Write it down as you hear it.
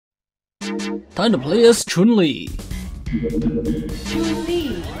Time to play as Chun-Li.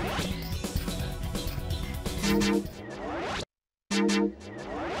 Chun-Li.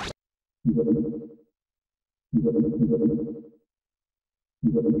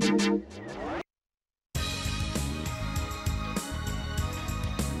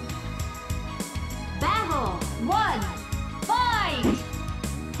 Battle 1, fight!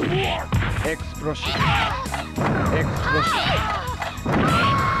 Explosion. Explosion.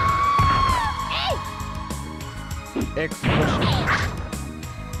 Explosion.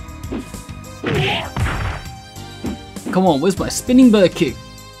 Come on, where's my spinning bird kick?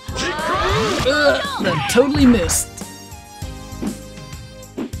 That totally missed.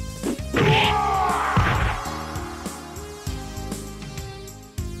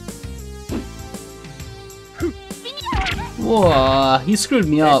 Whoa, he screwed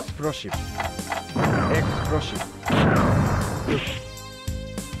me up. Explosion. Explosion.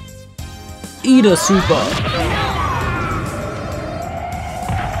 Eat a super.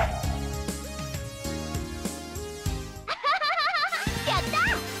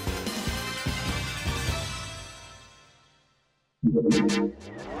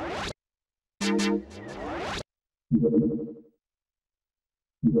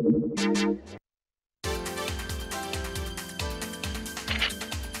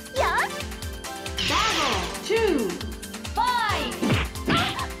 Battle 2, fight!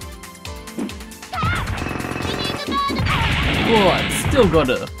 Whoa, I still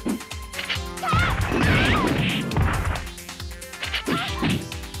gotta.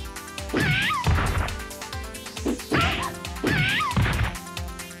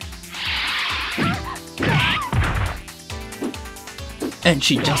 And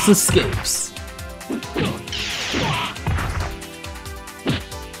she just escapes.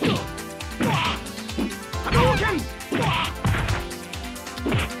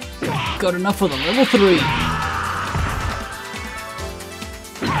 Got enough for the level 3.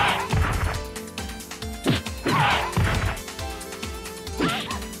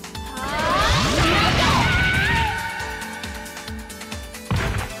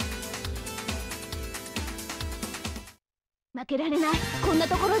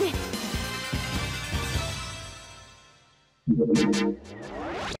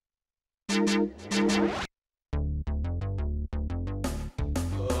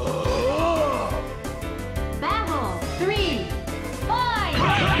 Battle 3, fight!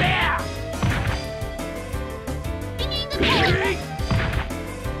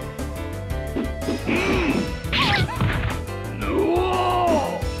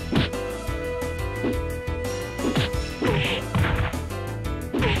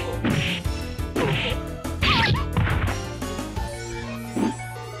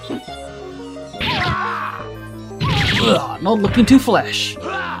 Ugh, not looking too flash.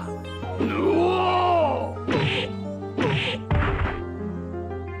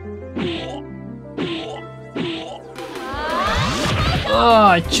 Oh,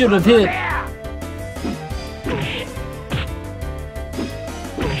 I should have hit.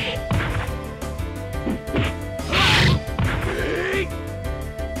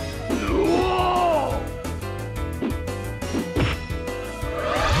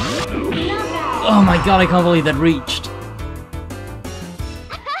 Oh my god, I can't believe that reached.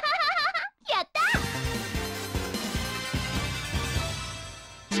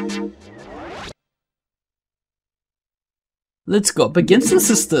 Let's go up against the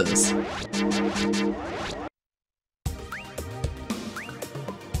sisters.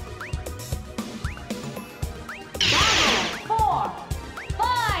 Battle 4,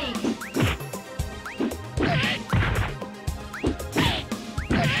 fight!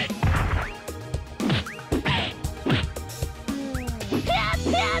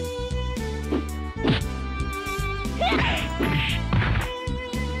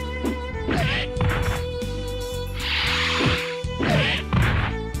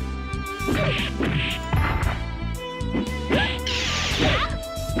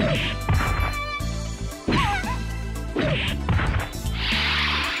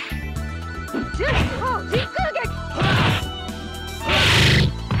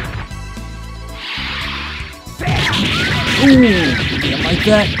 Ooh, yeah, like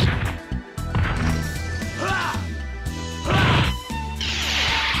that.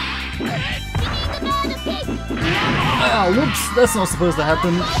 Ah, whoops, that's not supposed to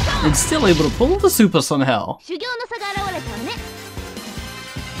happen. And still able to pull the super somehow.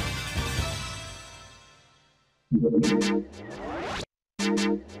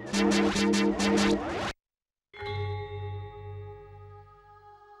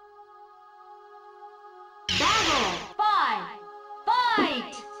 Battle 5,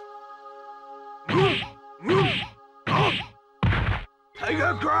 fight!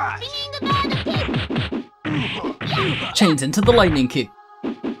 Tiger Crash! Chains into the lightning kick.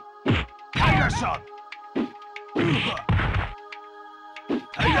 Tiger Shot!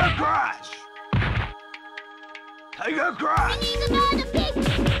 Tiger Crash! Tiger Crash!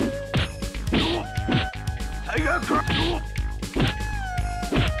 Tiger Crash!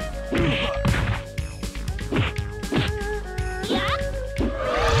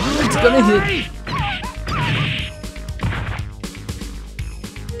 It's gonna hit.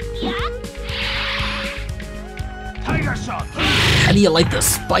 Tiger Shot! How do you like the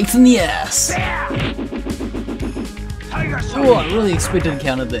spikes in the ass? Tiger Shot! Oh, I really expected a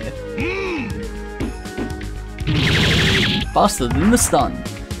counter there. Faster than the stun.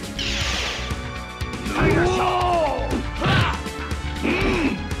 Tiger Shot!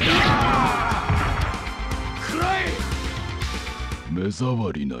 目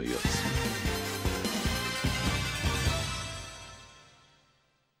障りなやつ。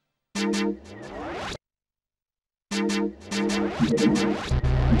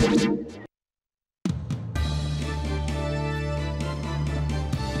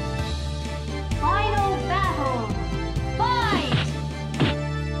Final battle. Fight.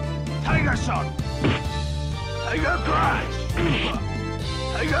 Tiger Shot! Tiger Crash!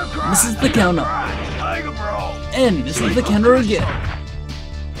 Tiger Crash! This is the counter. Tiger Bro! And this is the counter again.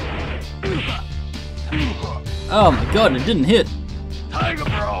 Oh my god, it didn't hit. Tiger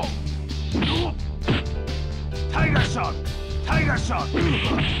Bro! Tiger Shot! Tiger Shot!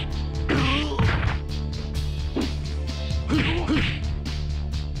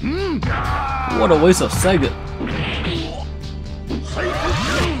 What a waste of Sega.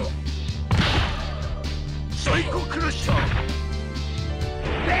 Psycho Crusher!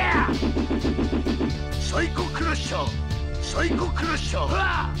 There! Psycho Crusher! Psycho Crusher!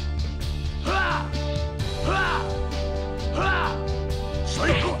 Ha! Ha! Ha! Ha!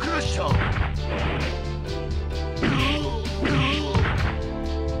 Psycho Crusher!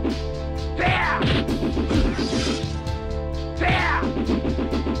 There! There!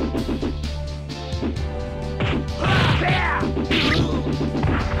 There!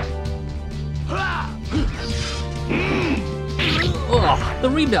 Oh, the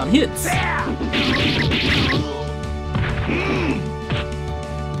rebound hits.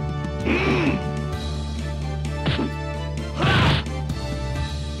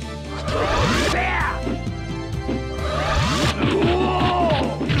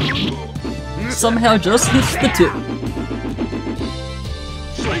 Somehow just hits the tip.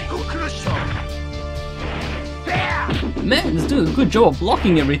 Man, he's doing a good job of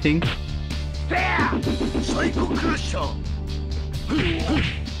blocking everything. Psycho Crusher!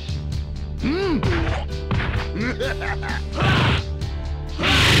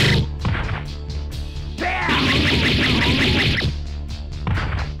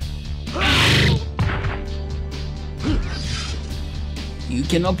 You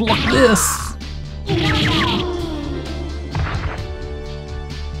cannot block this.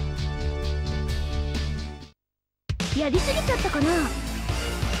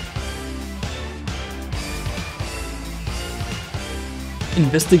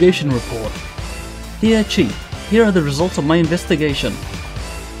 Investigation report. Dear Chief, here are the results of my investigation.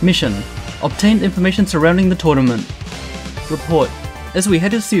 Mission: obtained information surrounding the tournament. Report: as we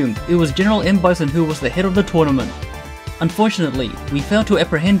had assumed, it was General M. Bison who was the head of the tournament. Unfortunately, we failed to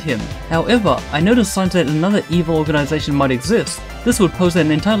apprehend him. However, I noticed signs that another evil organization might exist. This would pose an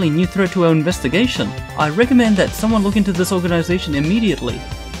entirely new threat to our investigation. I recommend that someone look into this organization immediately.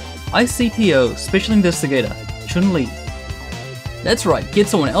 ICPO Special Investigator, Chun. That's right, get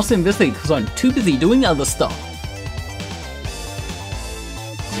someone else to investigate because I'm too busy doing other stuff.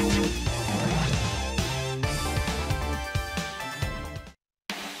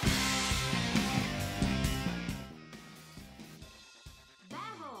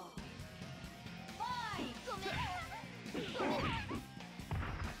 Battle. Fight.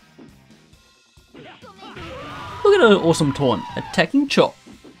 Look at an awesome taunt, attacking chop.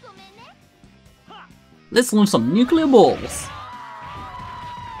 Let's launch some nuclear balls.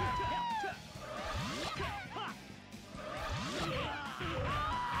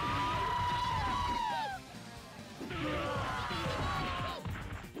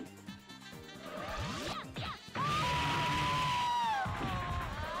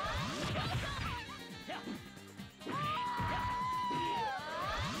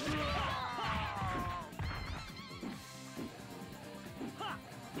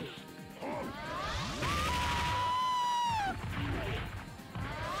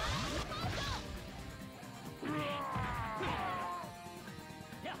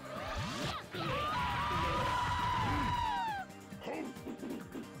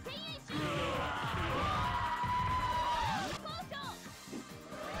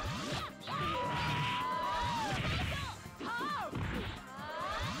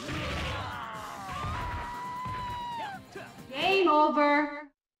 over.